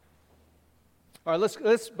All right,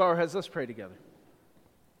 let's bow our heads. Let's pray together.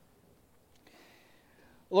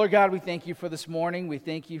 Lord God, we thank you for this morning. We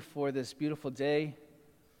thank you for this beautiful day.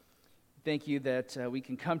 Thank you that we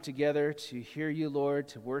can come together to hear you, Lord,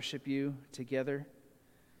 to worship you together.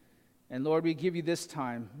 And Lord, we give you this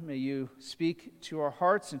time. May you speak to our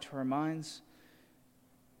hearts and to our minds.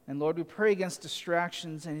 And Lord, we pray against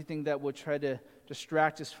distractions, anything that would try to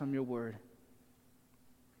distract us from your word.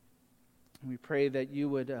 And we pray that you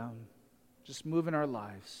would just move in our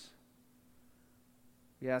lives.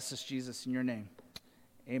 We ask this, Jesus, in your name.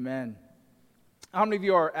 Amen. How many of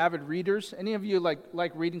you are avid readers? Any of you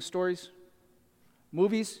like reading stories?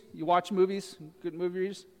 Movies? You watch movies? Good movie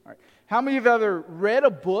readers? All right. How many of you have ever read a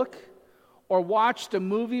book or watched a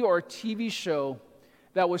movie or a TV show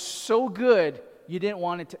that was so good you didn't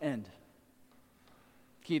want it to end?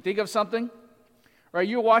 Can you think of something? Right?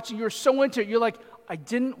 You're watching, you're so into it, you're like, I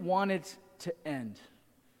didn't want it to end.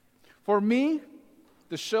 For me,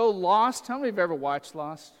 the show Lost, how many of you have ever watched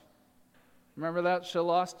Lost? Remember that show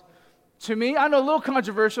Lost? To me, I know a little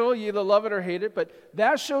controversial, you either love it or hate it, but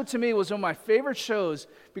that show to me was one of my favorite shows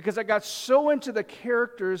because I got so into the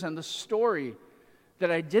characters and the story that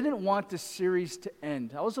I didn't want the series to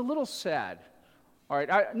end. I was a little sad. All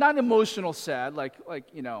right, not emotional sad,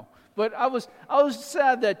 but I was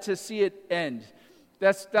sad that to see it end.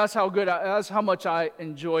 That's how good, that's how much I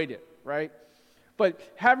enjoyed it, right? But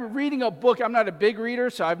reading a book, I'm not a big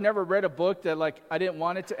reader, so I've never read a book that I didn't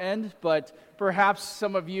want it to end, but perhaps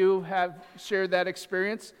some of you have shared that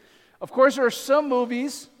experience. Of course, there are some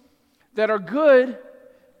movies that are good,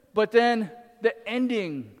 but then the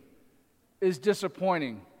ending is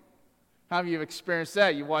disappointing. How many of you have experienced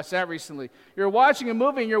that? You watched that recently. You're watching a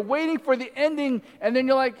movie and you're waiting for the ending, and then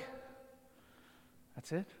you're like,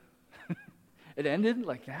 that's it? It ended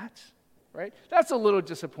like that, right? That's a little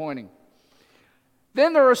disappointing.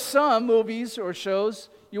 Then there are some movies or shows,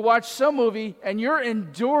 you watch some movie and you're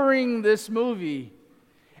enduring this movie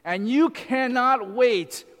and you cannot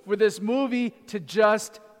wait for this movie to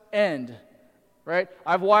just end, right?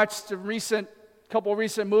 I've watched a couple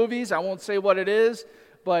recent movies. I won't say what it is,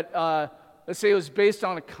 but let's say it was based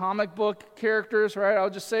on a comic book characters, right? I'll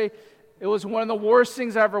just say it was one of the worst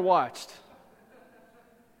things I ever watched.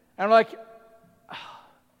 And I'm like,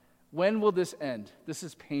 when will this end? This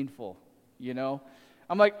is painful, you know?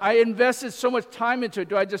 I'm like, I invested so much time into it.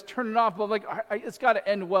 Do I just turn it off? But I'm like, it's got to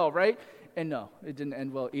end well, right? And no, it didn't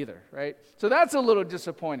end well either, right? So that's a little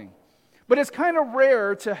disappointing. But it's kind of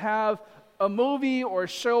rare to have a movie or a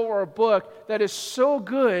show or a book that is so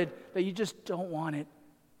good that you just don't want it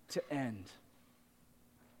to end.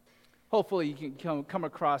 Hopefully you can come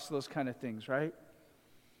across those kind of things, right?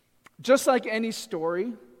 Just like any story,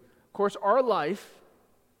 of course, our life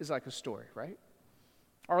is like a story, right?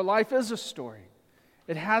 Our life is a story.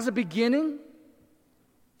 It has a beginning,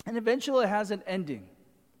 and eventually it has an ending.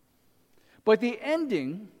 But the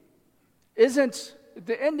ending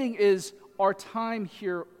is our time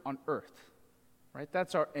here on earth, right?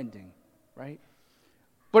 That's our ending, right?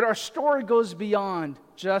 But our story goes beyond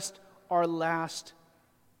just our last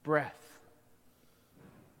breath.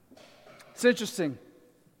 It's interesting.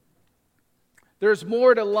 There's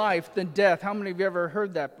more to life than death. How many of you ever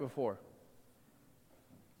heard that before?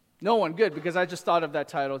 No one. Good, because I just thought of that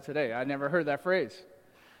title today. I never heard that phrase.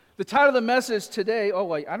 The title of the message today, oh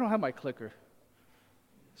wait, I don't have my clicker.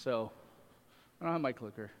 So, I don't have my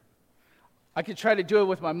clicker. I could try to do it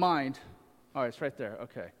with my mind. All right, it's right there.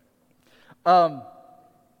 Okay.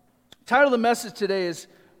 Title of the message today is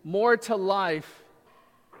More to Life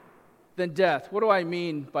Than Death. What do I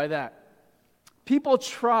mean by that? People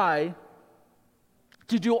try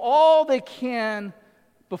to do all they can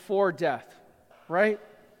before death, right?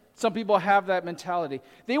 Some people have that mentality.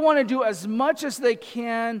 They want to do as much as they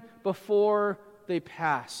can before they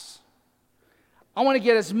pass. I want to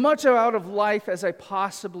get as much out of life as I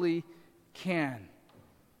possibly can.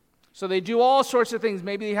 So they do all sorts of things.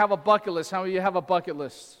 Maybe they have a bucket list. How many of you have a bucket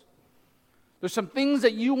list? There's some things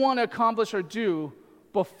that you want to accomplish or do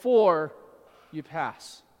before you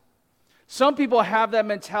pass. Some people have that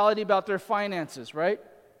mentality about their finances, right?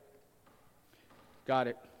 Got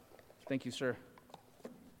it. Thank you, sir.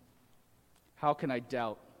 How can I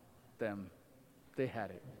doubt them? They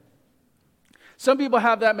had it. Some people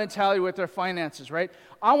have that mentality with their finances, right?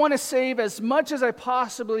 I want to save as much as I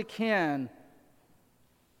possibly can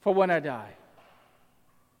for when I die.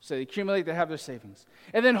 So they accumulate, they have their savings.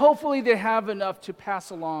 And then hopefully they have enough to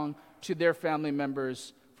pass along to their family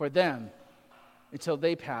members for them until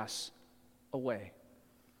they pass away.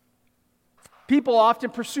 People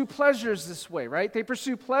often pursue pleasures this way, right? They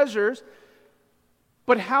pursue pleasures,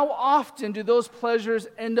 but how often do those pleasures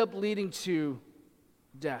end up leading to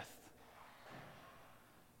death.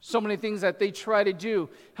 So many things that they try to do.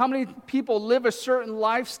 How many people live a certain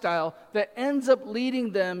lifestyle that ends up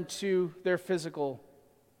leading them to their physical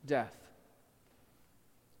death?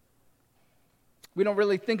 We don't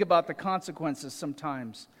really think about the consequences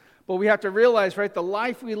sometimes. But we have to realize, right, the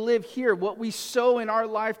life we live here, what we sow in our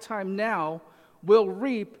lifetime now, will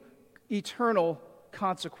reap eternal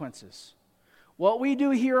consequences. What we do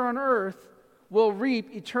here on earth will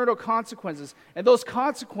reap eternal consequences. And those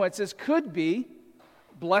consequences could be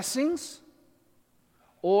blessings,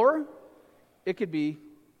 or it could be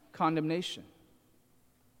condemnation.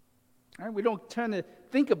 All right, we don't tend to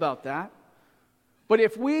think about that. But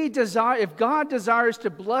if God desires to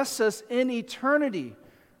bless us in eternity,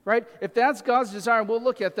 right? If that's God's desire, and we'll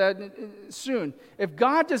look at that soon. If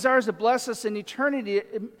God desires to bless us in eternity,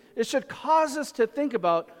 it should cause us to think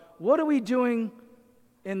about, what are we doing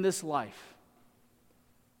in this life?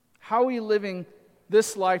 How are we living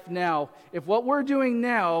this life now, if what we're doing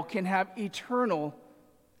now can have eternal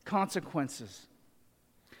consequences?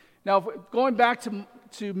 Now, going back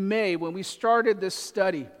to May, when we started this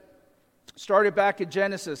study, started back at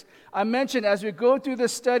Genesis, I mentioned as we go through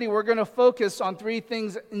this study, we're going to focus on three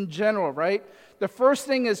things in general, right? The first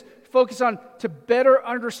thing is focus on to better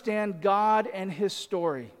understand God and His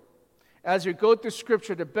story. As we go through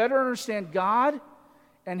Scripture, to better understand God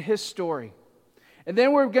and His story. And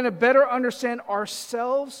then we're going to better understand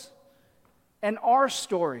ourselves and our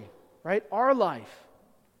story, right? Our life.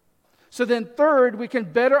 So then third, we can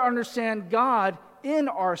better understand God in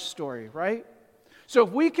our story, right? So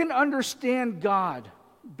if we can understand God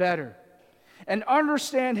better and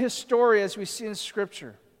understand His story as we see in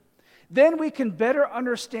Scripture, then we can better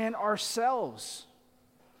understand ourselves.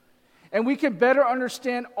 And we can better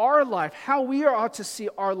understand our life, how we ought to see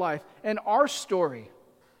our life and our story,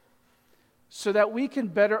 so that we can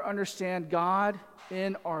better understand God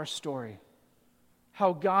in our story,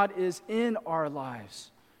 how God is in our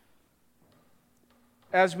lives.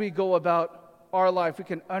 As we go about our life, we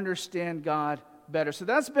can understand God better. So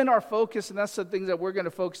that's been our focus, and that's the things that we're going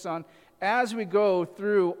to focus on as we go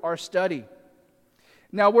through our study.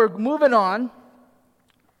 Now we're moving on,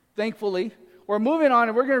 thankfully. We're moving on,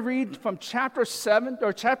 and we're going to read from chapter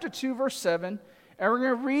 2, verse 7, and we're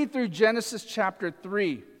going to read through Genesis chapter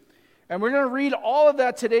 3. And we're going to read all of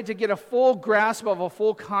that today to get a full grasp of a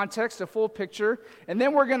full context, a full picture. And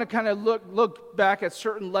then we're going to kind of look back at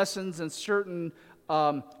certain lessons and certain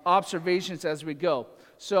observations as we go.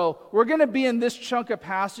 So we're going to be in this chunk of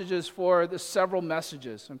passages for the several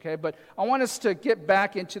messages, okay? But I want us to get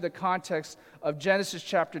back into the context of Genesis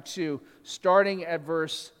chapter 2, starting at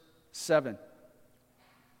verse 7.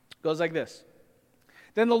 It goes like this.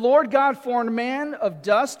 Then the Lord God formed man of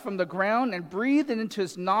dust from the ground and breathed into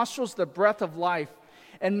his nostrils the breath of life.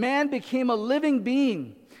 And man became a living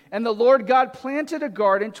being. And the Lord God planted a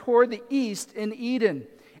garden toward the east in Eden.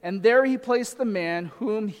 And there he placed the man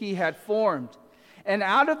whom he had formed. And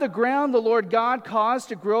out of the ground the Lord God caused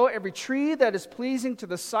to grow every tree that is pleasing to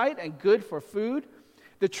the sight and good for food,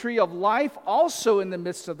 the tree of life also in the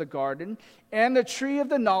midst of the garden, and the tree of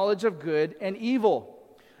the knowledge of good and evil.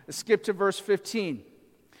 Let's skip to verse 15.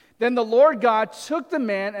 Then the Lord God took the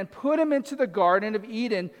man and put him into the garden of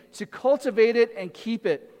Eden to cultivate it and keep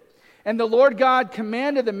it. And the Lord God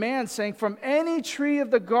commanded the man, saying, From any tree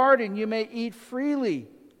of the garden you may eat freely,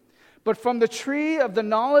 but from the tree of the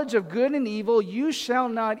knowledge of good and evil you shall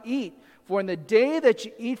not eat, for in the day that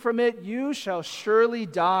you eat from it you shall surely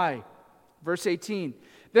die. Verse 18.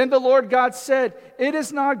 Then the Lord God said, It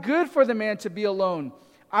is not good for the man to be alone.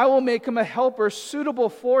 I will make him a helper suitable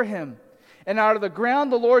for him. And out of the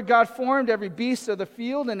ground the Lord God formed every beast of the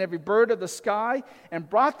field and every bird of the sky, and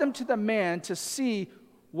brought them to the man to see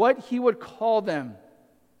what he would call them.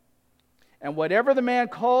 And whatever the man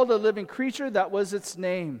called a living creature, that was its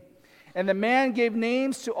name. And the man gave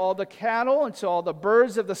names to all the cattle and to all the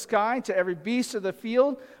birds of the sky, and to every beast of the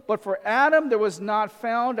field. But for Adam there was not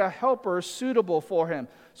found a helper suitable for him.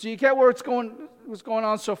 So you get what's going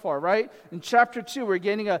on so far, right? In chapter 2, we're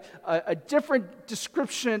getting a different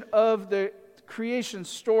description of the creation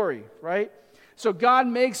story, right? So God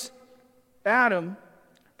makes Adam,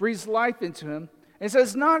 breathes life into him, and says,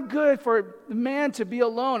 it's not good for the man to be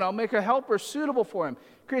alone. I'll make a helper suitable for him.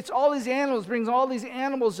 Creates all these animals, brings all these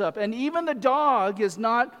animals up, and even the dog is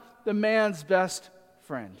not the man's best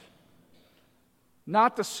friend.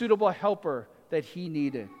 Not the suitable helper that he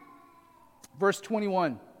needed. Verse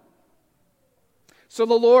 21. So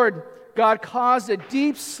the Lord God caused a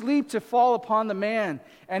deep sleep to fall upon the man,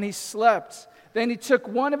 and he slept. Then he took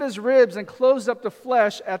one of his ribs and closed up the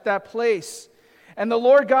flesh at that place. And the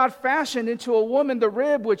Lord God fashioned into a woman the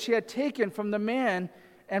rib which he had taken from the man,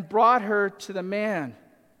 and brought her to the man.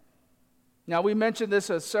 Now, we mentioned this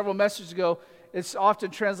several messages ago. It's often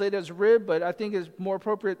translated as rib, but I think it's more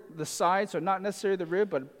appropriate the side, so not necessarily the rib,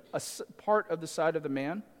 but a part of the side of the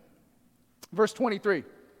man. Verse 23.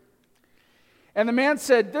 And the man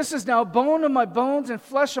said, "This is now bone of my bones and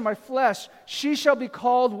flesh of my flesh. She shall be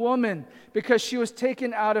called woman, because she was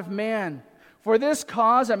taken out of man. For this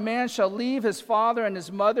cause a man shall leave his father and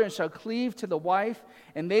his mother and shall cleave to the wife,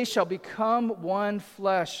 and they shall become one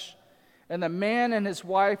flesh. And the man and his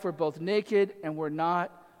wife were both naked and were not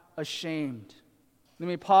ashamed." Let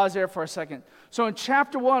me pause there for a second. So in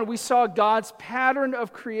chapter 1, we saw God's pattern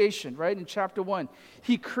of creation, right? In chapter 1,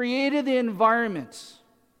 He created the environment.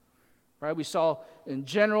 Right, we saw in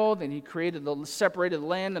general, then He separated the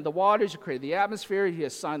land and the waters, He created the atmosphere, He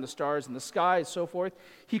assigned the stars in the sky, and so forth.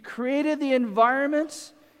 He created the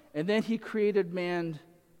environment, and then He created man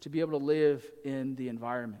to be able to live in the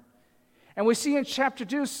environment. And we see in chapter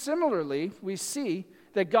 2, similarly, we see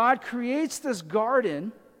that God creates this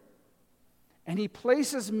garden, and He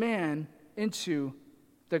places man into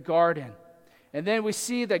the garden. And then we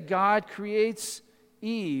see that God creates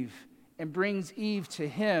Eve and brings Eve to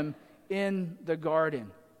Him in the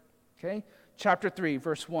garden. Okay? Chapter 3,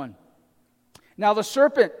 verse 1. Now the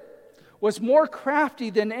serpent was more crafty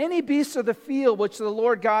than any beast of the field which the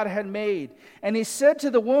Lord God had made. And he said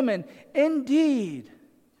to the woman, "Indeed,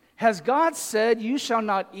 has God said, 'You shall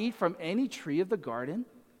not eat from any tree of the garden?'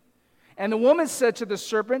 And the woman said to the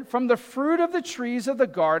serpent, 'From the fruit of the trees of the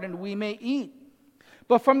garden we may eat.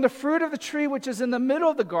 But from the fruit of the tree which is in the middle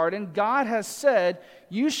of the garden, God has said,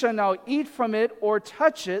 You shall not eat from it or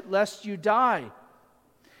touch it, lest you die.'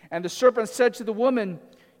 And the serpent said to the woman,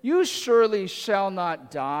 'You surely shall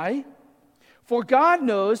not die. For God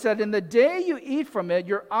knows that in the day you eat from it,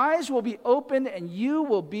 your eyes will be opened, and you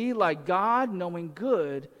will be like God, knowing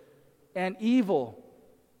good and evil.'"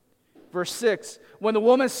 Verse 6, "When the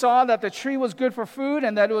woman saw that the tree was good for food,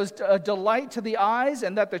 and that it was a delight to the eyes,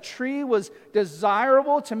 and that the tree was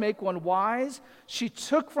desirable to make one wise, she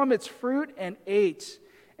took from its fruit and ate.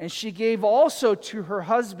 And she gave also to her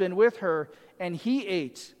husband with her, and he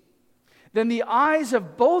ate. Then the eyes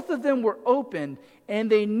of both of them were opened,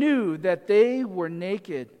 and they knew that they were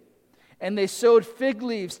naked. And they sewed fig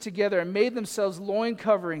leaves together and made themselves loin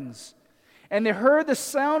coverings. And they heard the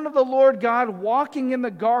sound of the Lord God walking in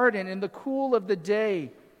the garden in the cool of the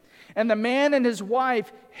day. And the man and his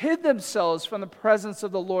wife hid themselves from the presence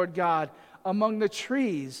of the Lord God among the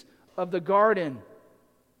trees of the garden.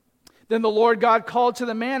 Then the Lord God called to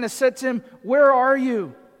the man and said to him, "Where are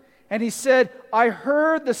you?" And he said, "I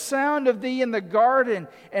heard the sound of thee in the garden,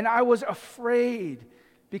 and I was afraid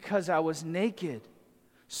because I was naked.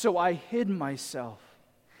 So I hid myself."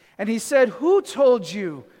 And he said, "Who told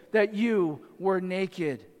you that you were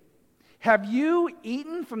naked? Have you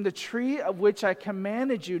eaten from the tree of which I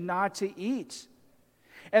commanded you not to eat?"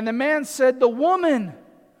 And the man said, "The woman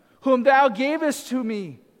whom thou gavest to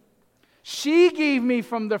me, she gave me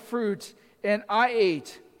from the fruit, and I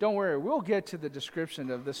ate." Don't worry, we'll get to the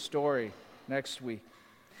description of this story next week.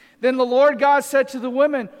 Then the Lord God said to the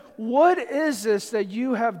woman, "What is this that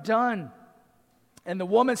you have done?" And the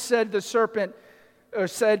woman said, "The serpent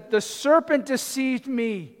deceived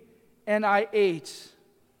me, and I ate."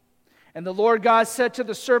 And the Lord God said to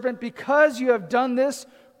the serpent, "Because you have done this,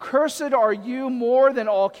 cursed are you more than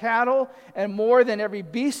all cattle, and more than every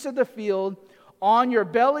beast of the field. On your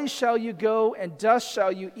belly shall you go, and dust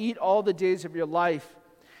shall you eat all the days of your life.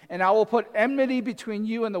 And I will put enmity between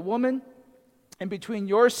you and the woman, and between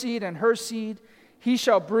your seed and her seed. He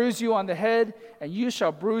shall bruise you on the head, and you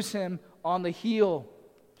shall bruise him on the heel."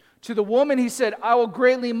 To the woman he said, "I will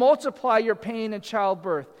greatly multiply your pain in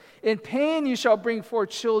childbirth. In pain you shall bring forth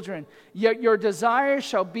children, yet your desire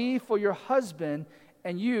shall be for your husband,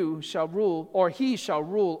 and you shall rule, or he shall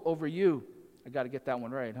rule over you." I got to get that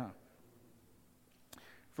one right, huh?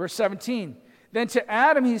 Verse 17, "Then to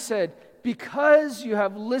Adam he said, because you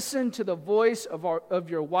have listened to the voice of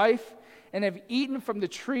your wife, and have eaten from the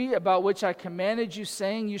tree about which I commanded you,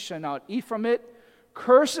 saying, You shall not eat from it,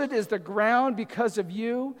 cursed is the ground because of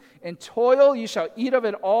you. In toil you shall eat of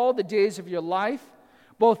it all the days of your life.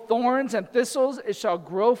 Both thorns and thistles it shall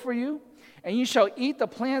grow for you, and you shall eat the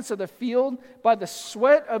plants of the field. By the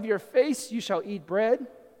sweat of your face you shall eat bread,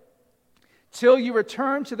 till you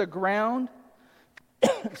return to the ground,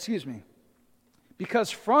 excuse me,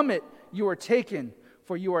 because from it you are taken,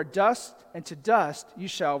 for you are dust, and to dust you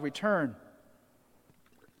shall return."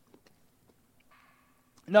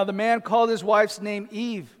 Now the man called his wife's name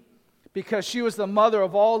Eve, because she was the mother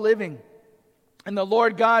of all living. And the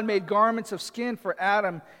Lord God made garments of skin for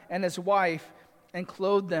Adam and his wife, and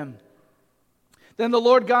clothed them. Then the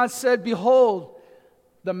Lord God said, behold,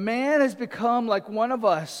 the man has become like one of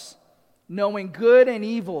us, knowing good and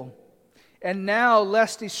evil. And now,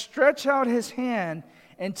 lest he stretch out his hand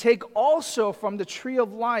and take also from the tree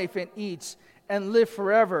of life and eats and live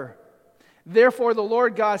forever. Therefore the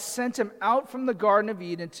Lord God sent him out from the Garden of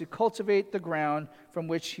Eden to cultivate the ground from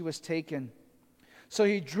which he was taken. So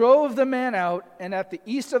he drove the man out, and at the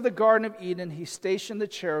east of the Garden of Eden he stationed the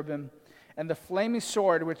cherubim and the flaming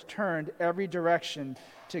sword which turned every direction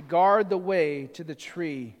to guard the way to the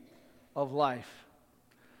tree of life.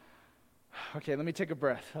 Okay, let me take a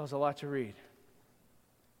breath. That was a lot to read.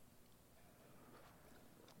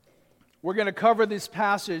 We're going to cover this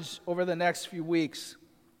passage over the next few weeks.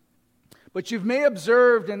 But you may have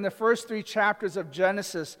observed in the first 3 chapters of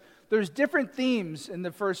Genesis, there's different themes in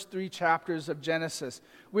the first 3 chapters of Genesis.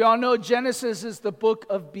 We all know Genesis is the book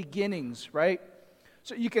of beginnings, right?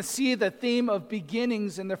 So you can see the theme of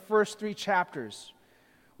beginnings in the first 3 chapters.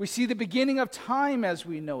 We see the beginning of time as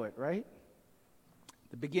we know it, right?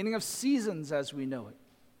 The beginning of seasons as we know it.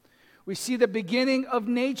 We see the beginning of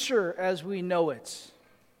nature as we know it.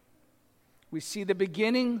 We see the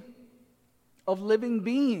beginning of living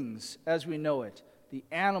beings as we know it. The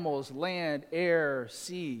animals, land, air,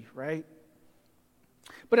 sea, right?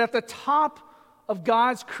 But at the top of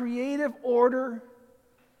God's creative order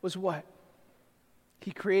was what?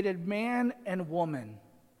 He created man and woman.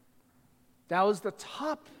 That was the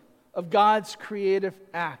top of God's creative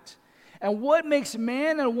act. And what makes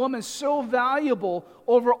man and woman so valuable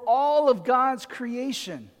over all of God's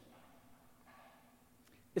creation?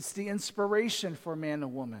 It's the inspiration for man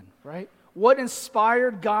and woman, right? What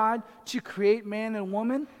inspired God to create man and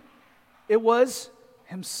woman? It was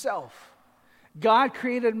himself. God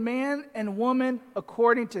created man and woman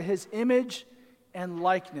according to his image and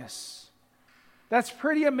likeness. That's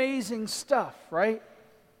pretty amazing stuff, right?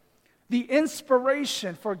 The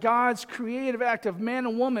inspiration for God's creative act of man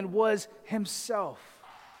and woman was himself.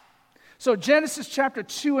 So Genesis chapter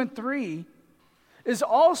 2 and 3 is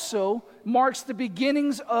also marks the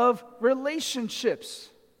beginnings of relationships.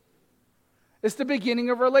 It's the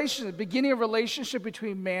beginning of relationship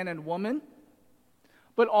between man and woman,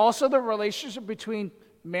 but also the relationship between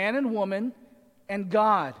man and woman and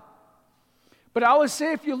God. But I would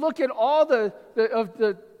say if you look at all the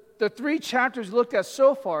 3 chapters looked at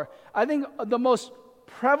so far, I think the most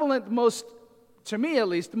prevalent, to me at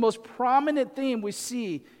least, the most prominent theme we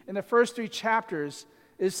see in the first 3 chapters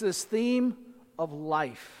is this theme of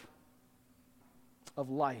life.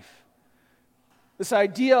 Of life. This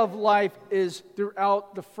idea of life is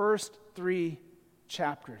throughout the first 3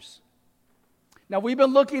 chapters. Now, we've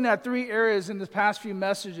been looking at 3 areas in the past few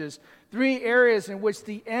messages, 3 areas in which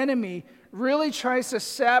the enemy really tries to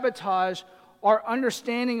sabotage our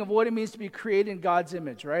understanding of what it means to be created in God's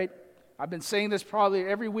image, right? I've been saying this probably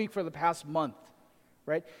every week for the past month,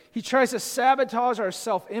 right? He tries to sabotage our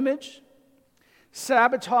self-image,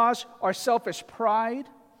 sabotage our selfish pride,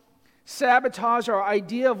 sabotage our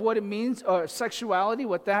idea of what it means, sexuality,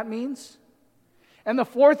 what that means. And the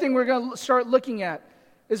 4th thing we're going to start looking at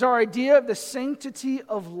is our idea of the sanctity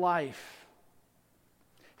of life.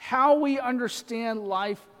 How we understand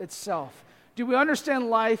life itself. Do we understand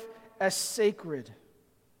life as sacred?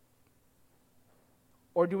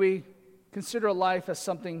 Or do we consider life as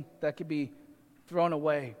something that could be thrown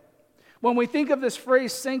away? When we think of this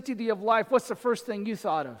phrase, sanctity of life, what's the first thing you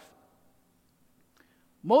thought of?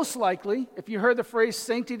 Most likely, if you heard the phrase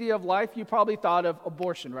sanctity of life, you probably thought of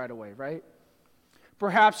abortion right away, right?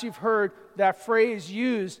 Perhaps you've heard that phrase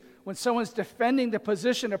used when someone's defending the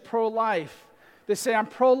position of pro-life. They say, I'm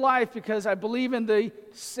pro-life because I believe in the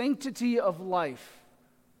sanctity of life.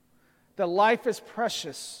 That life is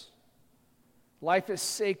precious. Life is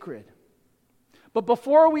sacred. But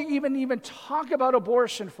before we even talk about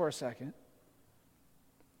abortion for a second,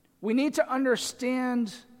 we need to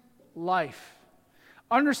understand life.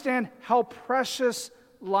 Understand how precious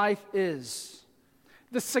life is.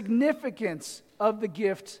 The significance of the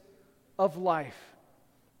gift of life.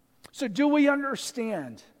 So do we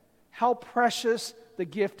understand how precious the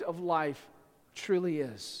gift of life truly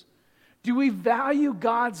is? Do we value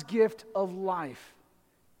God's gift of life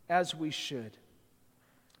as we should?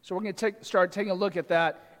 So we're going to start taking a look at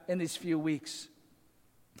that in these few weeks.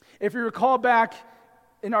 If you recall back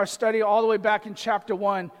in our study all the way back in chapter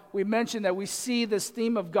 1, we mentioned that we see this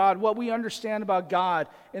theme of God, what we understand about God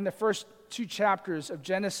in the first 2 chapters of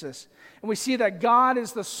Genesis. And we see that God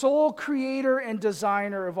is the sole creator and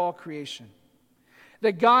designer of all creation.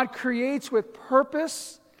 That God creates with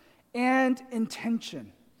purpose and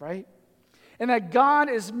intention, right? And that God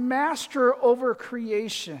is master over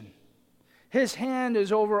creation. His hand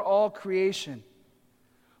is over all creation.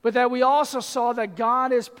 but that we also saw that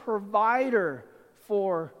God is provider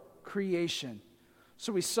for creation.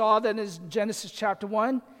 So we saw that in Genesis chapter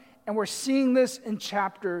 1, and we're seeing this in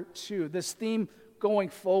chapter 2, this theme going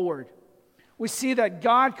forward. We see that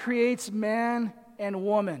God creates man and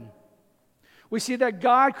woman. We see that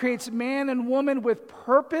God creates man and woman with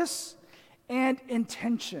purpose and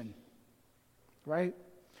intention, right?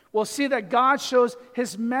 We'll see that God shows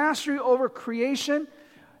his mastery over creation,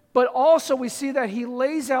 but also we see that he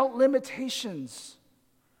lays out limitations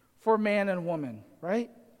for man and woman,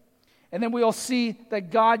 right? And then we'll see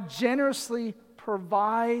that God generously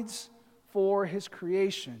provides for his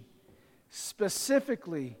creation,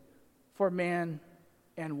 specifically for man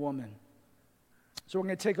and woman. So we're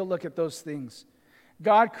going to take a look at those things.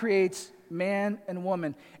 God creates man and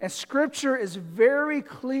woman. And Scripture is very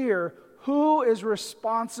clear who is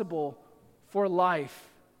responsible for life.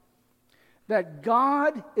 That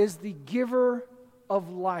God is the giver of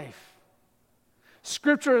life.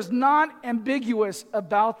 Scripture is not ambiguous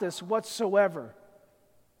about this whatsoever.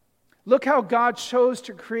 Look how God chose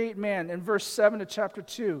to create man in verse 7 of chapter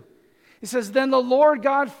 2. He says, "Then the Lord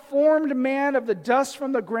God formed man of the dust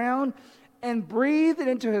from the ground and breathed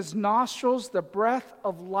into his nostrils the breath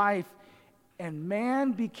of life, and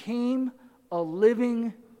man became a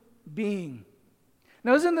living being."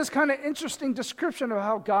 Now, isn't this kind of interesting description of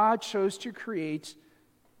how God chose to create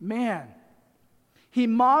man? He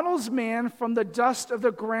models man from the dust of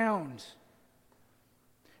the ground.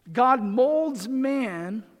 God molds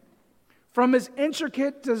man from his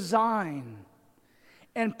intricate design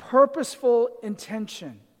and purposeful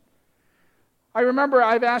intention. I remember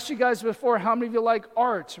I've asked you guys before, how many of you like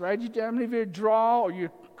art, right? How many of you draw or you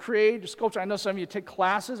create sculpture? I know some of you take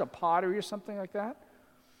classes of pottery or something like that.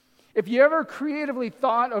 If you ever creatively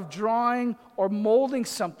thought of drawing or molding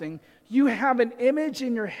something, you have an image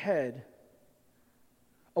in your head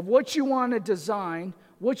of what you want to design,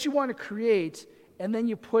 what you want to create, and then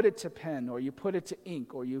you put it to pen, or you put it to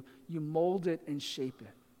ink, or you mold it and shape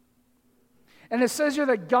it. And it says here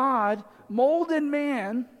that God molded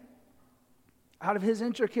man out of his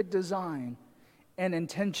intricate design and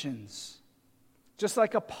intentions, just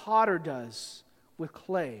like a potter does with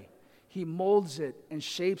clay. He molds it and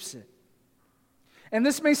shapes it. And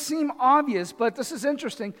this may seem obvious, but this is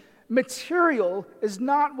interesting. Material is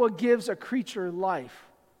not what gives a creature life,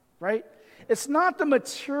 right? It's not the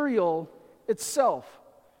material itself.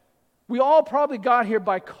 We all probably got here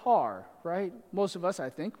by car, right? Most of us, I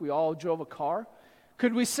think, we all drove a car.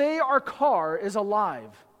 Could we say our car is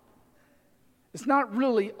alive? It's not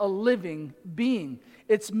really a living being.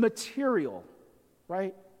 It's material,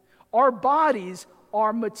 right? Our bodies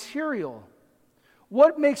are material.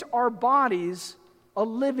 What makes our bodies a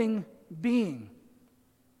living being?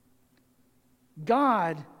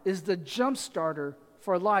 God is the jump starter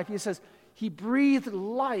for life. He says he breathed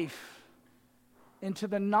life into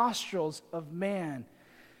the nostrils of man,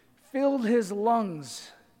 filled his lungs,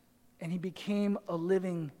 and he became a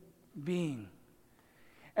living being.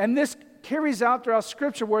 And this carries out throughout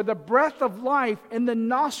Scripture, where the breath of life in the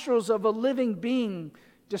nostrils of a living being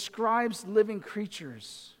describes living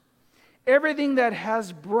creatures. Everything that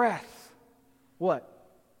has breath, what?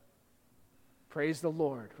 Praise the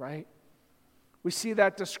Lord, right? We see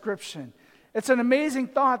that description. It's an amazing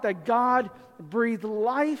thought that God breathed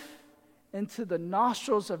life into the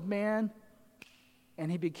nostrils of man, and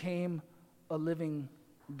he became a living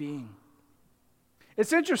being.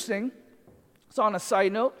 It's interesting. So on a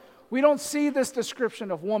side note, we don't see this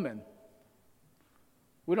description of woman.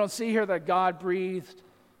 We don't see here that God breathed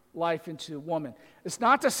life into woman. It's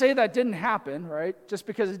not to say that didn't happen, right? Just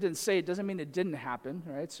because it didn't say it doesn't mean it didn't happen,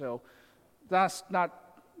 right? So that's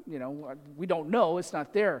not, we don't know. It's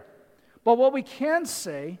not there. But what we can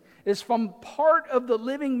say is from part of the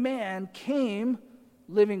living man came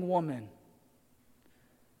living woman.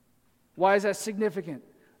 Why is that significant?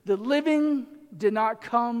 The living did not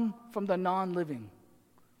come from the non-living,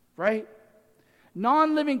 right?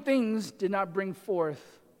 Non-living things did not bring forth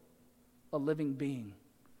a living being.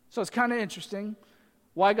 So it's kind of interesting.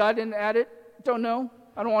 Why God didn't add it, don't know.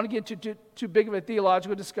 I don't want to get into too big of a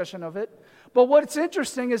theological discussion of it. But what's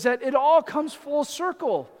interesting is that it all comes full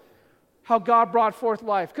circle, how God brought forth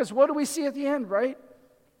life. Because what do we see at the end, right?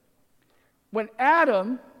 When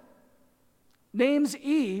Adam names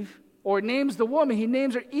Eve, or names the woman, he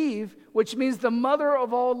names her Eve, which means the mother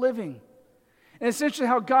of all living. And essentially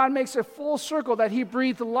how God makes a full circle, that he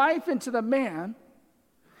breathed life into the man.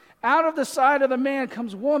 Out of the side of the man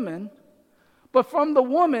comes woman, but from the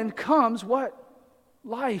woman comes what?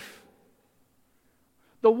 Life.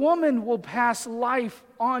 The woman will pass life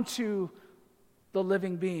onto the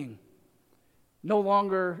living being. No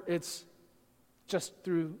longer it's just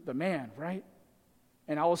through the man, right?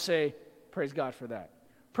 And I will say, praise God for that.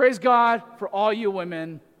 Praise God for all you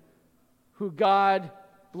women who God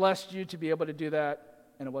blessed you to be able to do that,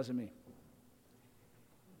 and it wasn't me.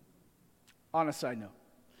 On a side note.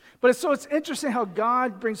 But it's interesting how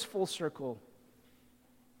God brings full circle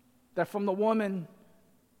that from the woman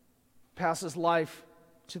passes life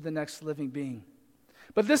to the next living being.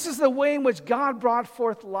 But this is the way in which God brought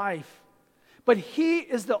forth life. But he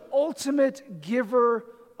is the ultimate giver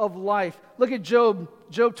of life. Look at Job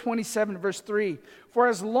 27, verse 3. For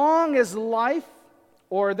as long as life,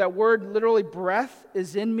 or that word literally breath,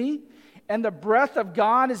 is in me, and the breath of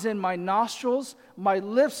God is in my nostrils, my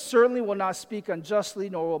lips certainly will not speak unjustly,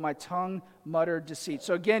 nor will my tongue mutter deceit.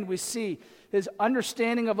 So again, we see his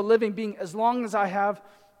understanding of a living being. As long as I have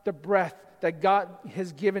the breath that God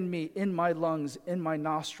has given me in my lungs, in my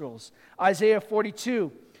nostrils. Isaiah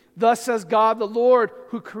 42, thus says God the Lord,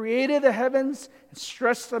 who created the heavens and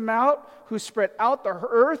stretched them out, who spread out the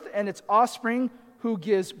earth and its offspring, who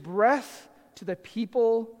gives breath to the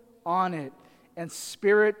people on it, and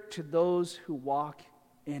spirit to those who walk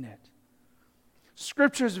in it.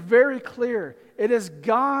 Scripture is very clear. It is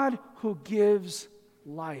God who gives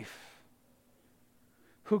life,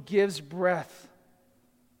 who gives breath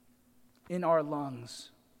in our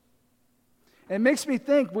lungs. And it makes me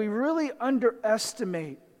think we really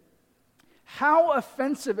underestimate how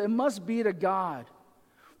offensive it must be to God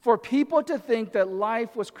for people to think that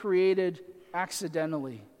life was created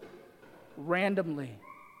accidentally, randomly.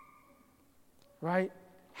 Right?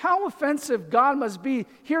 How offensive God must be.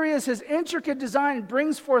 Here he is, his intricate design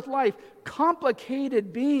brings forth life,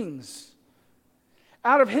 complicated beings.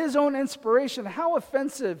 Out of his own inspiration, how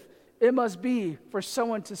offensive it must be for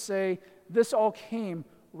someone to say, this all came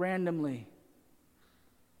randomly.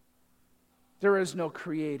 There is no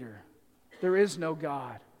creator. There is no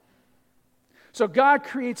God. So God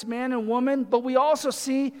creates man and woman, but we also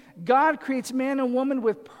see God creates man and woman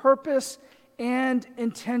with purpose and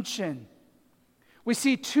intention. We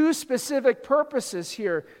see two specific purposes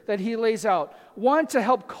here that he lays out. One, to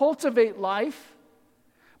help cultivate life,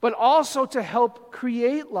 but also to help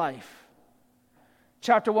create life.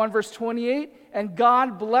 Chapter 1, verse 28, and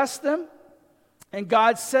God blessed them, and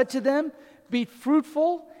God said to them, be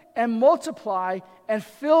fruitful and multiply and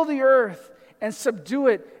fill the earth and subdue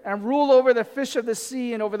it and rule over the fish of the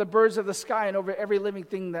sea and over the birds of the sky and over every living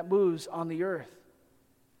thing that moves on the earth.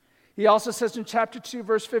 He also says in chapter 2,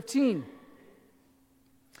 verse 15,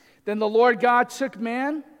 then the Lord God took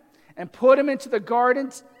man and put him into the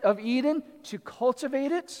garden of Eden to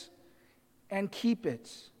cultivate it and keep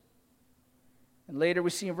it. And later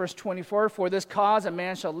we see in verse 24, for this cause a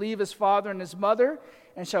man shall leave his father and his mother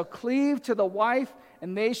and shall cleave to the wife,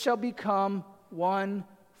 and they shall become one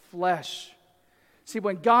flesh. See,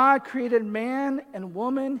 when God created man and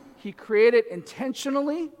woman, he created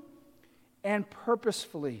intentionally and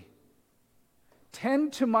purposefully.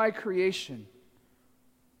 Tend to my creation.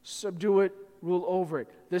 Subdue it, rule over it.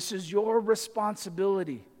 This is your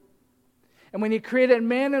responsibility. And when he created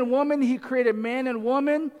man and woman, he created man and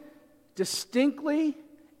woman distinctly,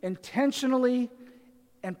 intentionally,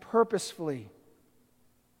 and purposefully.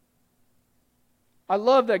 I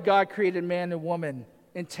love that God created man and woman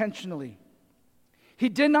intentionally. He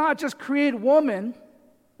did not just create woman,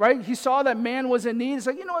 right? He saw that man was in need. He's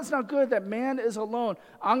like, it's not good that man is alone.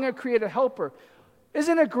 I'm going to create a helper.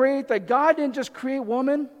 Isn't it great that God didn't just create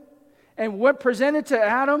woman and present it to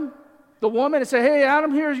Adam, the woman, and say, hey,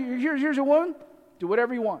 Adam, here's your woman. Do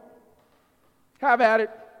whatever you want. Have at it.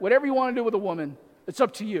 Whatever you want to do with a woman, it's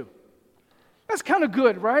up to you. That's kind of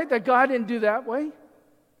good, right? That God didn't do that way.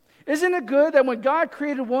 Isn't it good that when God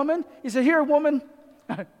created woman, he said, here, woman,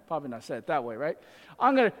 probably not said it that way, right?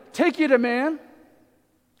 I'm going to take you to man,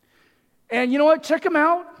 and you know what? Check him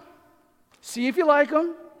out. See if you like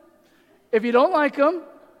him. If you don't like him,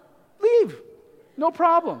 leave. No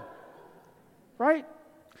problem. Right?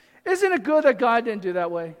 Isn't it good that God didn't do that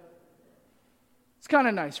way? It's kind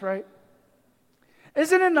of nice, right?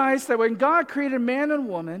 Isn't it nice that when God created man and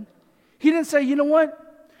woman, he didn't say, you know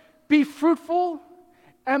what? Be fruitful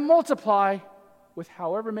and multiply with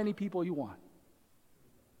however many people you want.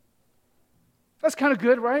 That's kind of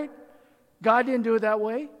good, right? God didn't do it that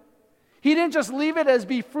way. He didn't just leave it as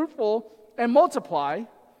be fruitful and multiply,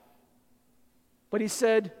 but he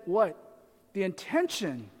said what? The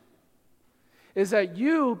intention is that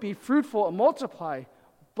you be fruitful and multiply,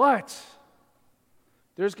 but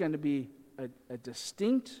there's going to be a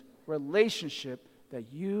distinct relationship that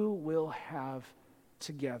you will have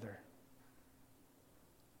together.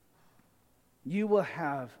 You will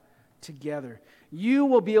have together. You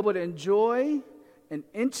will be able to enjoy an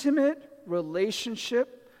intimate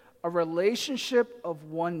relationship, a relationship of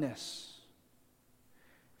oneness.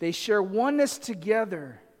 They share oneness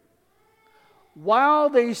together while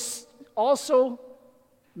they also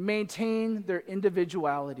maintain their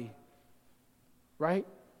individuality. Right?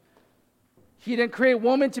 He didn't create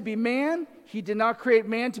woman to be man. He did not create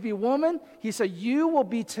man to be woman. He said, you will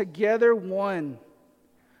be together one.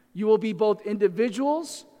 You will be both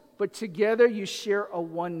individuals, but together you share a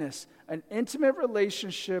oneness, an intimate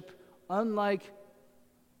relationship unlike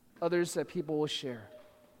others that people will share.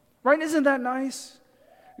 Right? Isn't that nice?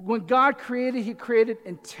 When God created, He created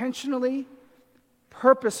intentionally,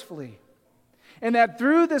 purposefully. And that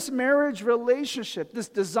through this marriage relationship, this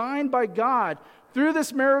designed by God, through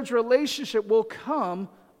this marriage relationship will come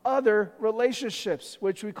other relationships,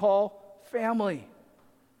 which we call family.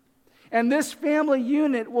 And this family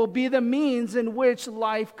unit will be the means in which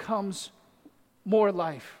life comes more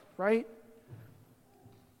life, right?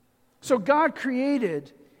 So God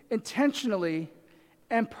created intentionally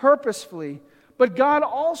and purposefully, but God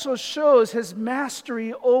also shows His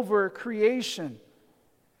mastery over creation.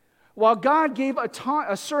 While God gave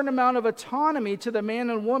a certain amount of autonomy to the man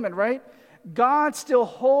and woman, right? God still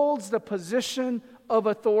holds the position of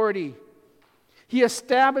authority. He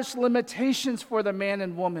established limitations for the man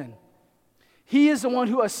and woman. He is the one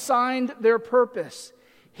who assigned their purpose.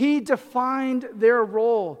 He defined their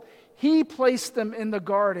role. He placed them in the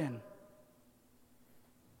garden.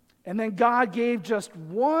 And then God gave just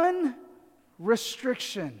one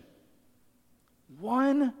restriction.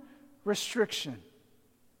 One restriction.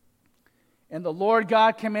 And the Lord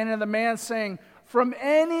God commanded the man, saying, from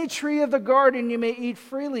any tree of the garden you may eat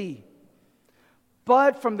freely.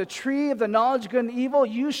 But from the tree of the knowledge of good and evil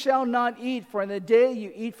you shall not eat, for in the day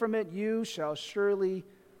you eat from it you shall surely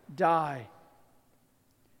die.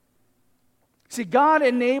 See, God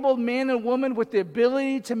enabled man and woman with the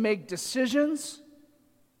ability to make decisions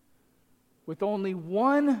with only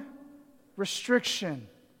one restriction.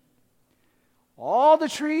 All the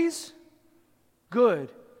trees,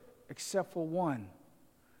 good, except for one,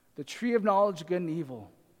 the tree of knowledge of good and evil.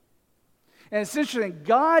 And it's interesting,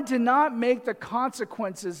 God did not make the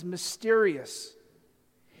consequences mysterious.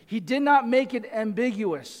 He did not make it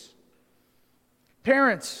ambiguous.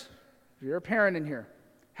 Parents, if you're a parent in here,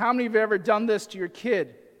 how many of you have ever done this to your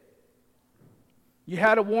kid? You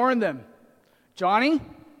had to warn them. Johnny,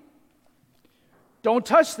 don't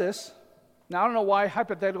touch this. Now, I don't know why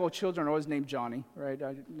hypothetical children are always named Johnny, right?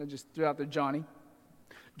 I just threw out there Johnny.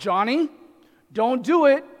 Johnny, don't do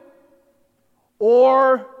it,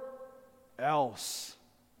 or else.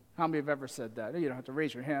 How many have ever said that? You don't have to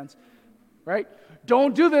raise your hands, right?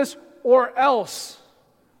 Don't do this, or else.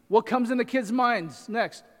 What comes in the kids' minds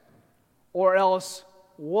next? Or else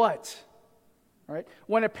what? Right?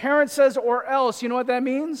 When a parent says or else, you know what that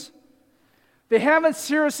means? They haven't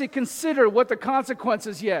seriously considered what the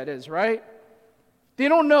consequences yet is, right? They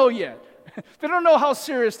don't know yet. They don't know how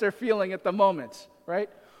serious they're feeling at the moment, right?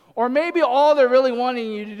 Or maybe all they're really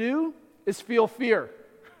wanting you to do is feel fear.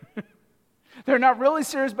 They're not really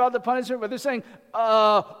serious about the punishment, but they're saying,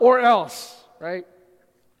 or else, right?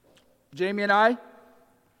 Jamie and I,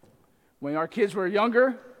 when our kids were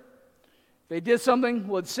younger, they did something,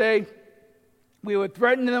 we would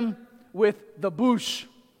threaten them with the boosh.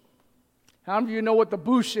 How many of you know what the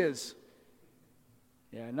boosh is?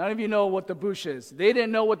 Yeah, none of you know what the boosh is. They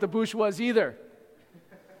didn't know what the boosh was either.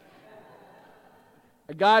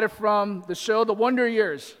 I got it from the show The Wonder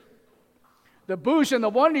Years. The boosh in The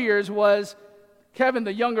Wonder Years was Kevin,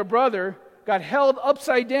 the younger brother, got held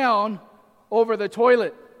upside down over the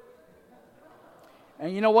toilet.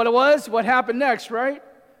 And you know what it was? What happened next, right?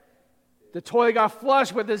 The toilet got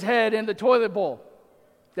flushed with his head in the toilet bowl.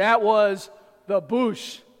 That was the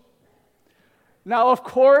boosh. Now, of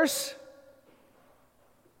course,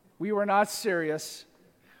 we were not serious.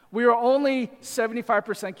 We were only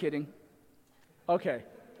 75% kidding. Okay.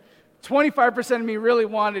 25% of me really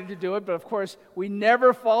wanted to do it, but of course, we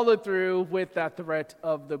never followed through with that threat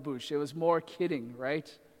of the boosh. It was more kidding,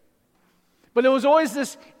 right? But there was always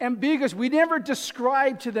this ambiguous. We never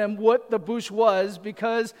described to them what the boosh was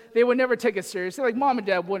because they would never take it seriously. Like mom and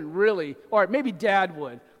dad wouldn't really, or maybe dad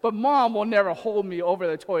would, but mom will never hold me over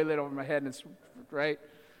the toilet over my head, right?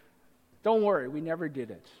 Don't worry, we never did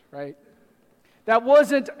it, right? That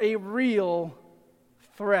wasn't a real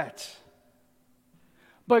threat.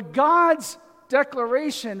 But God's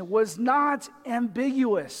declaration was not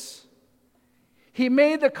ambiguous. He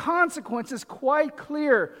made the consequences quite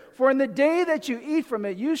clear. For in the day that you eat from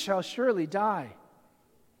it, you shall surely die.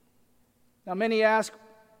 Now many ask,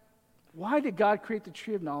 Why did God create the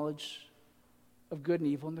tree of knowledge of good and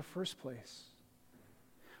evil in the first place?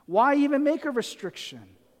 Why even make a restriction?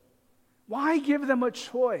 Why give them a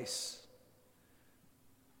choice?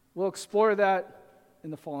 We'll explore that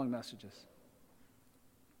in the following messages.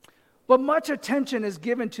 But much attention is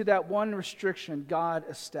given to that one restriction God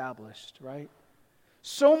established, right?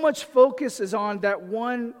 So much focus is on that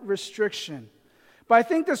one restriction. But I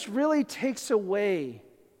think this really takes away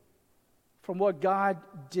from what God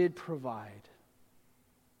did provide.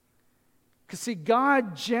 Because see,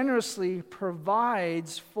 God generously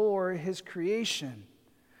provides for His creation.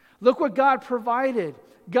 Look what God provided.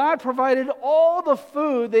 God provided all the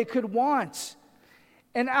food they could want.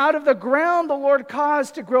 And out of the ground the Lord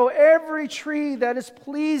caused to grow every tree that is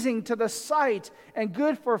pleasing to the sight and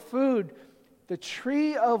good for food. The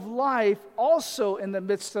tree of life also in the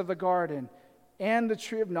midst of the garden, and the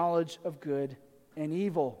tree of knowledge of good and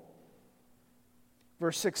evil.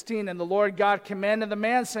 Verse 16, and the Lord God commanded the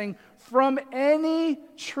man, saying, from any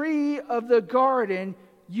tree of the garden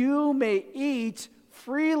you may eat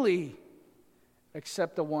freely,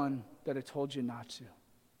 except the one that I told you not to.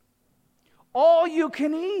 All you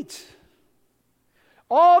can eat.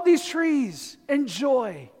 All these trees,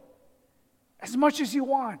 enjoy as much as you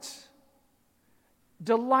want.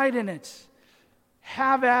 Delight in it.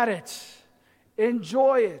 Have at it.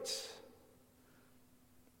 Enjoy it.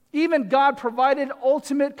 Even God provided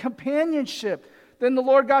ultimate companionship. Then the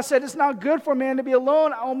Lord God said, it's not good for man to be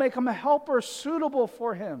alone. I will make him a helper suitable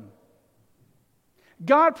for him.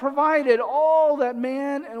 God provided all that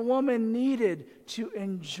man and woman needed to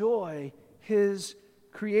enjoy His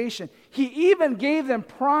creation. He even gave them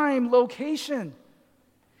prime location.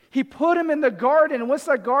 He put them in the garden. What's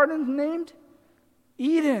that garden named?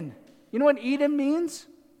 Eden. You know what Eden means?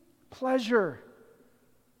 Pleasure.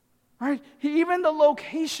 Right? Even the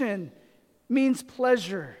location means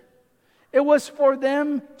pleasure. It was for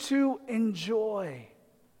them to enjoy.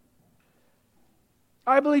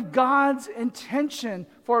 I believe God's intention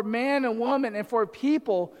for man and woman and for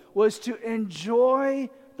people was to enjoy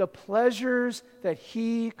the pleasures that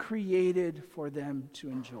He created for them to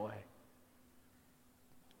enjoy.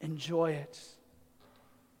 Enjoy it.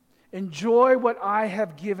 Enjoy what I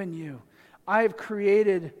have given you. I have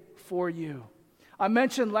created for you. I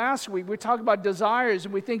mentioned last week, we talked about desires,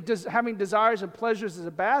 and we think having desires and pleasures is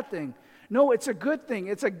a bad thing. No, it's a good thing.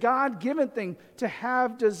 It's a God-given thing to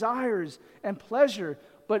have desires and pleasure.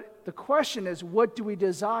 But the question is, what do we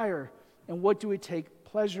desire and what do we take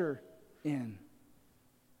pleasure in?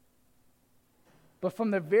 But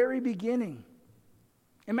from the very beginning,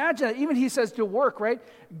 imagine that even He says to work, right?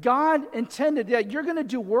 God intended that you're going to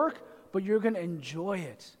do work, but you're going to enjoy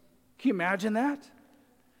it. Can you imagine that?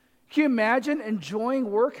 Can you imagine enjoying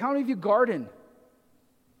work? How many of you garden?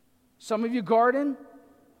 Some of you garden?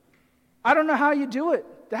 I don't know how you do it.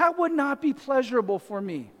 That would not be pleasurable for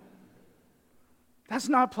me. That's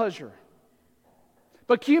not pleasure.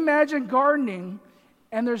 But can you imagine gardening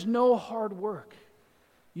and there's no hard work?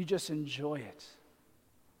 You just enjoy it.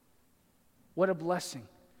 What a blessing.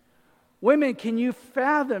 Women, can you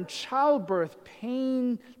fathom childbirth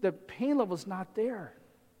pain? The pain level is not there.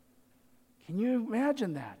 Can you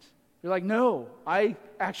imagine that? You're like, no, I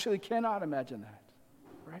actually cannot imagine that.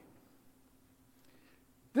 Right?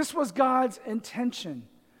 This was God's intention.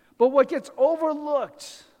 But what gets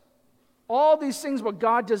overlooked, all these things, what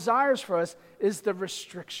God desires for us, is the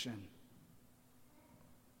restriction.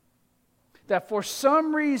 That for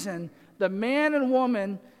some reason, the man and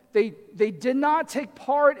woman, they did not take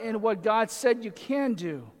part in what God said you can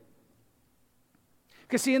do.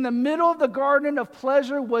 Because see, in the middle of the garden of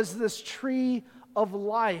pleasure was this tree of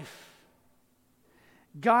life.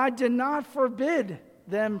 God did not forbid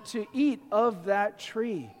them to eat of that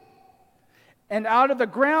tree. And out of the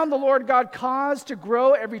ground the Lord God caused to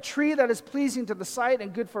grow every tree that is pleasing to the sight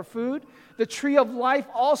and good for food, the tree of life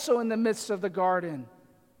also in the midst of the garden.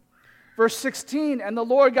 Verse 16, and the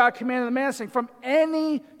Lord God commanded the man, saying, from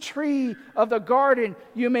any tree of the garden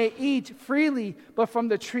you may eat freely, but from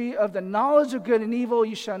the tree of the knowledge of good and evil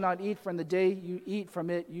you shall not eat, for in the day you eat from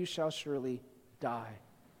it you shall surely die.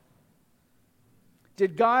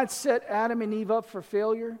 Did God set Adam and Eve up for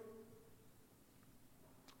failure?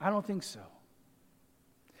 I don't think so.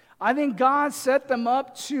 I think God set them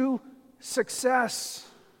up to success.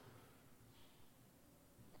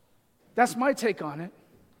 That's my take on it.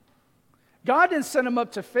 God didn't set them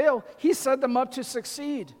up to fail. He set them up to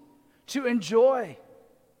succeed, to enjoy.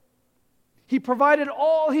 He provided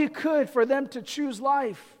all He could for them to choose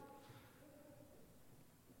life.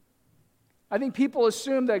 I think people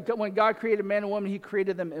assume that when God created man and woman, He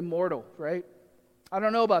created them immortal, right? I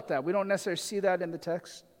don't know about that. We don't necessarily see that in the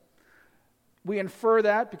text. We infer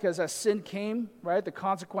that because as sin came, right, the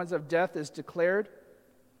consequence of death is declared.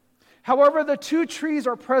 However, the two trees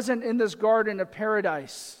are present in this garden of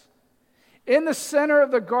paradise. In the center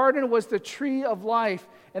of the garden was the tree of life,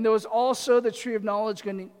 and there was also the tree of knowledge,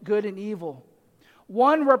 good and evil.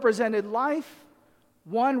 One represented life,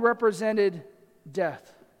 one represented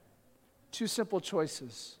death. Two simple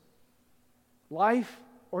choices: life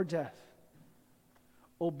or death,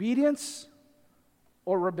 obedience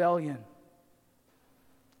or rebellion.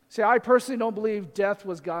 See, I personally don't believe death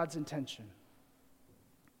was God's intention.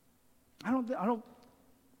 I don't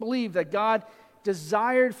believe that God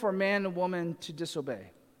desired for man and woman to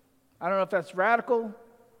disobey. I don't know if that's radical.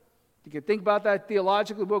 You can think about that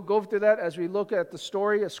theologically. We'll go through that as we look at the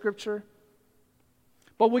story of Scripture.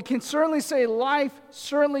 But we can certainly say life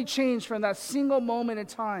certainly changed from that single moment in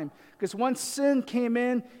time. Because once sin came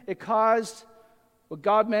in, it caused what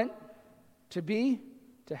God meant to be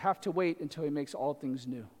to have to wait until He makes all things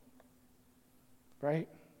new. Right?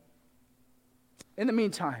 In the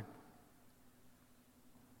meantime,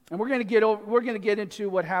 and we're going to get into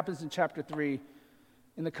what happens in chapter 3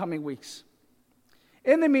 in the coming weeks.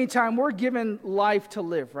 In the meantime, we're given life to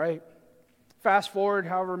live, right? Fast forward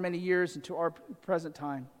however many years into our present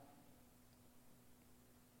time.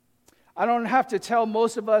 I don't have to tell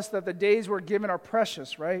most of us that the days we're given are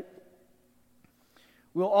precious, right?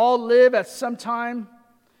 We'll all live at some time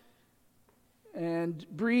and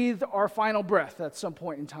breathe our final breath at some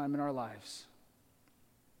point in time in our lives.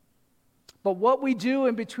 But what we do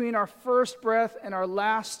in between our first breath and our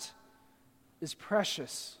last is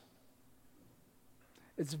precious.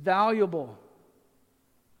 It's valuable.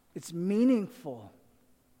 It's meaningful.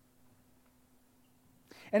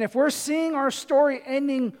 And if we're seeing our story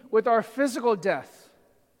ending with our physical death,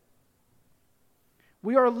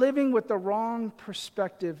 we are living with the wrong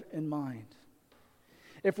perspective in mind.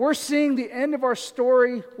 If we're seeing the end of our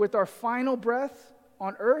story with our final breath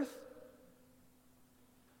on earth,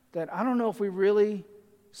 then I don't know if we really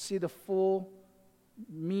see the full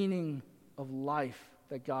meaning of life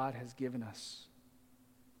that God has given us.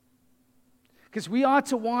 Because we ought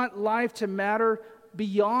to want life to matter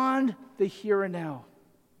beyond the here and now.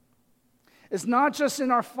 It's not just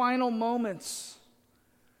in our final moments,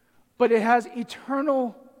 but it has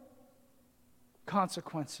eternal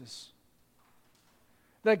consequences.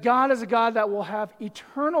 That God is a God that will have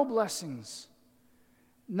eternal blessings,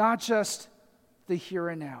 not just the here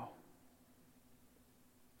and now.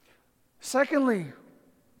 Secondly,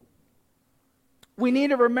 we need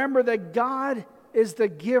to remember that God is the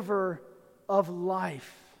giver of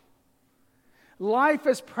life. Life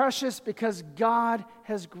is precious because God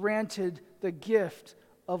has granted the gift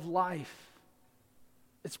of life.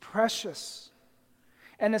 It's precious.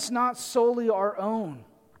 And it's not solely our own.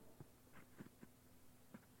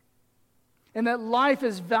 And that life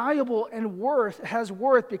is valuable and has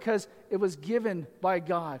worth because it was given by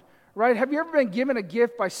God. Right? Have you ever been given a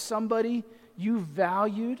gift by somebody you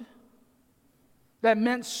valued that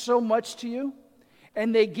meant so much to you?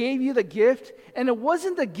 And they gave you the gift, and it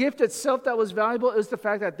wasn't the gift itself that was valuable, it was the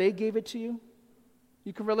fact that they gave it to you.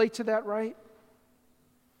 You can relate to that, right?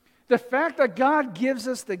 The fact that God gives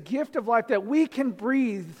us the gift of life that we can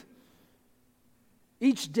breathe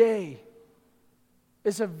each day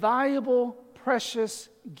is a valuable, precious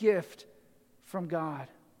gift from God.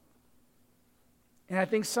 And I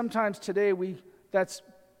think sometimes today we're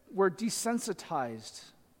desensitized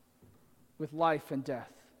with life and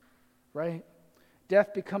death, right?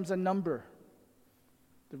 Death becomes a number.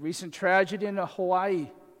 The recent tragedy in Hawaii,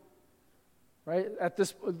 right?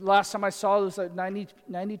 Last time I saw it was like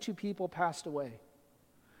 92 people passed away.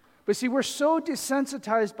 But see, we're so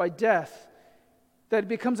desensitized by death that it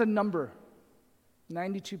becomes a number.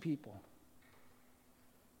 92 people.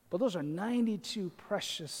 But those are 92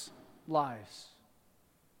 precious lives.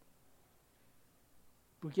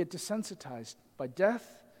 We get desensitized by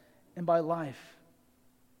death and by life.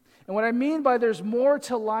 And what I mean by there's more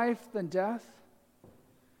to life than death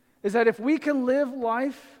is that if we can live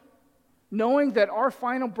life knowing that our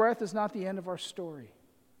final breath is not the end of our story,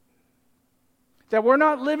 that we're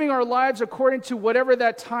not living our lives according to whatever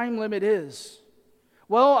that time limit is.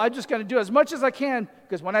 Well, I just got to do as much as I can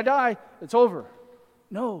because when I die, it's over.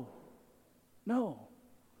 No.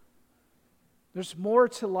 There's more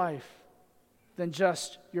to life than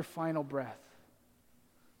just your final breath.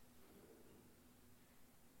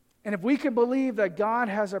 And if we can believe that God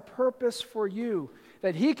has a purpose for you,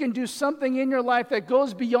 that He can do something in your life that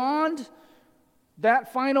goes beyond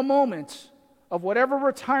that final moment of whatever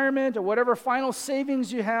retirement or whatever final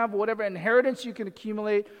savings you have, whatever inheritance you can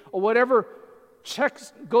accumulate, or whatever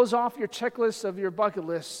checks goes off your checklist of your bucket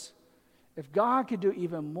list, If God could do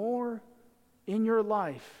even more in your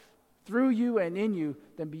life, through you and in you,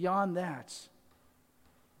 than beyond that,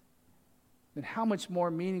 then how much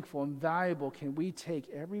more meaningful and valuable can we take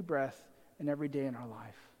every breath and every day in our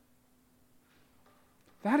life?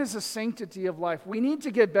 That is the sanctity of life. We need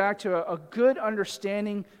to get back to a good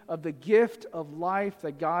understanding of the gift of life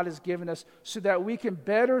that God has given us so that we can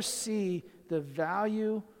better see the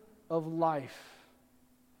value of life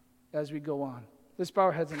as we go on. Let's bow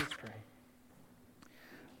our heads and let's pray.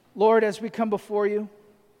 Lord, as we come before you,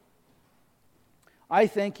 I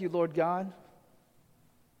thank you, Lord God,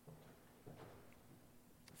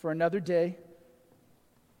 for another day.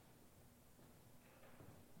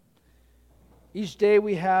 Each day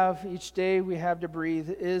we have to breathe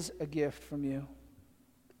is a gift from you.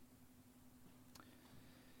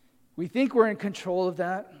 We think we're in control of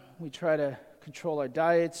that. We try to control our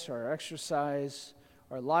diets, our exercise,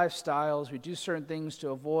 our lifestyles. We do certain things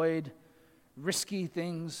to avoid risky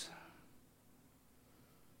things.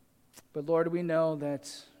 But Lord, we know that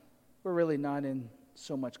we're really not in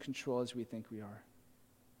so much control as we think we are.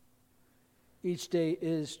 Each day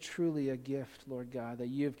is truly a gift, Lord God, that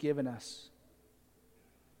you've given us.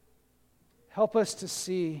 Help us to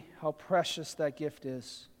see how precious that gift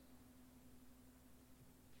is.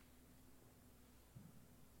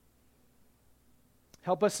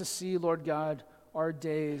 Help us to see, Lord God, our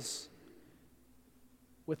days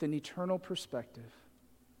with an eternal perspective.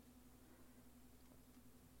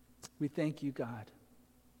 We thank you, God.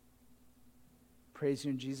 Praise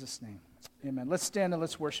you in Jesus' name. Amen. Let's stand and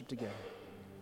let's worship together.